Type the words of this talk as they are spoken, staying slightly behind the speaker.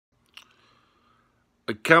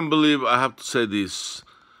I can't believe I have to say this,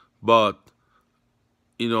 but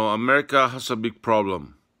America has a big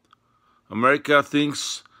problem. America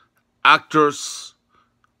thinks actors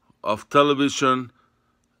of television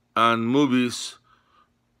and movies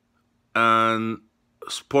and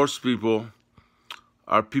sports people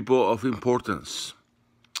are people of importance.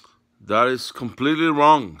 That is completely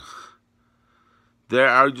wrong. They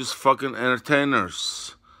are just fucking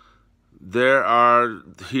entertainers. They are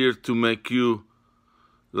here to make you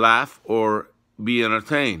laugh or be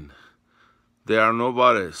entertained. They are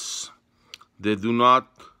nobodies. They do not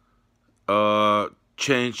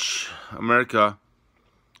change America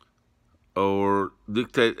or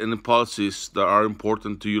dictate any policies that are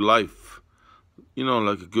important to your life.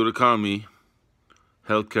 Like a good economy,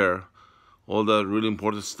 healthcare, all that really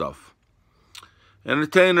important stuff.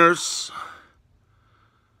 Entertainers,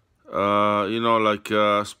 like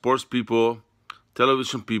sports people,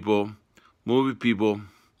 television people, movie people,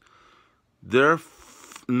 they're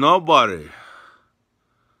nobody.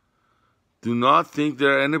 Do not think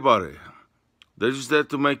they're anybody. They're just there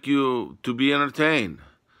to make you to be entertained.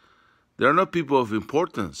 They're not people of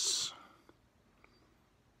importance.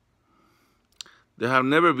 They have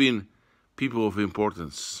never been people of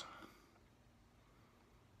importance.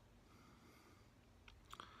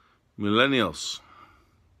 Millennials.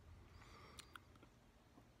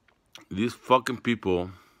 These fucking people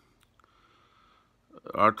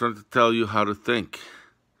are trying to tell you how to think.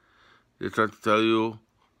 They're trying to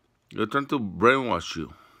brainwash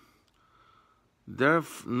you. They're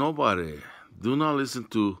nobody. Do not listen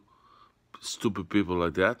to stupid people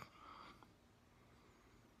like that.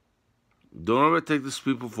 Don't ever take these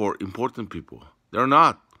people for important people. They're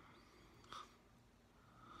not.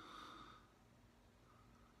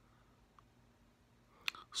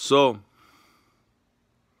 So,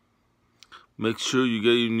 make sure you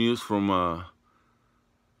get your news from a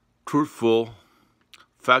truthful,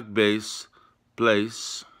 fact-based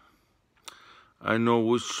place. I know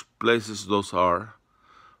which places those are,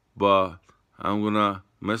 but I'm gonna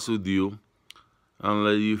mess with you and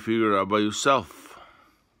let you figure it out by yourself.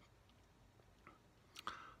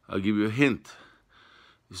 I'll give you a hint.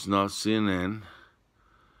 It's not CNN.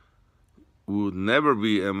 It would never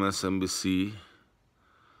be MSNBC.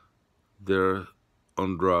 They're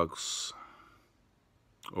on drugs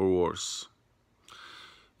or worse.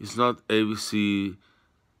 It's not ABC,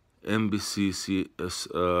 NBC,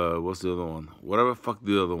 what's the other one? Whatever fuck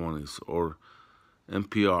the other one is, or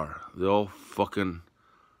NPR. They're all fucking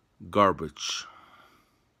garbage.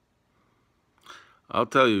 I'll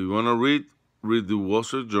tell you, you wanna read the Wall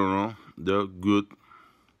Street Journal. They're good.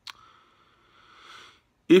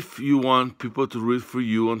 If you want people to read for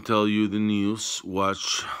you and tell you the news,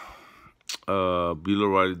 watch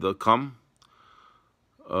BillO'Reilly.com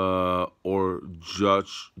or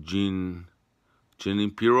Judge Jeanine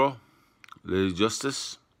Pirro, Lady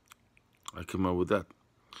Justice. I came up with that.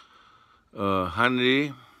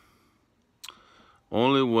 Hannity,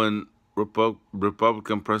 only when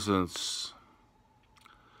Republican presidents,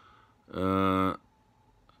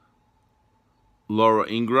 Laura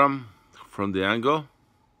Ingraham from The Angle,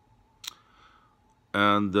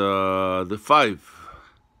 and The Five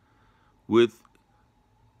with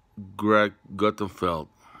Greg Guttenfeld.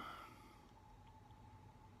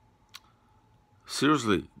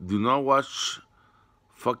 Seriously, do not watch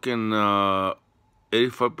fucking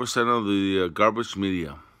 85% of the garbage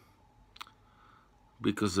media,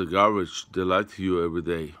 because the garbage, they lie to you every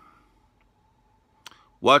day.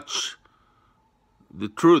 Watch the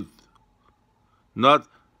truth, not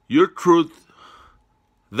your truth,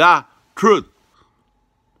 the truth.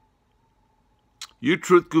 Your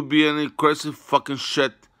truth could be any crazy fucking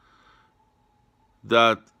shit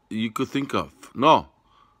that you could think of. No,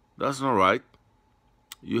 that's not right.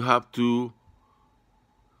 You have to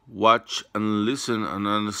watch and listen and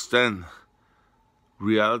understand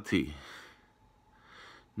reality,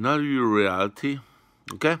 not your reality.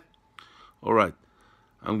 Okay? All right.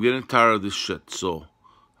 I'm getting tired of this shit, so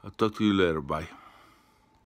I'll talk to you later. Bye.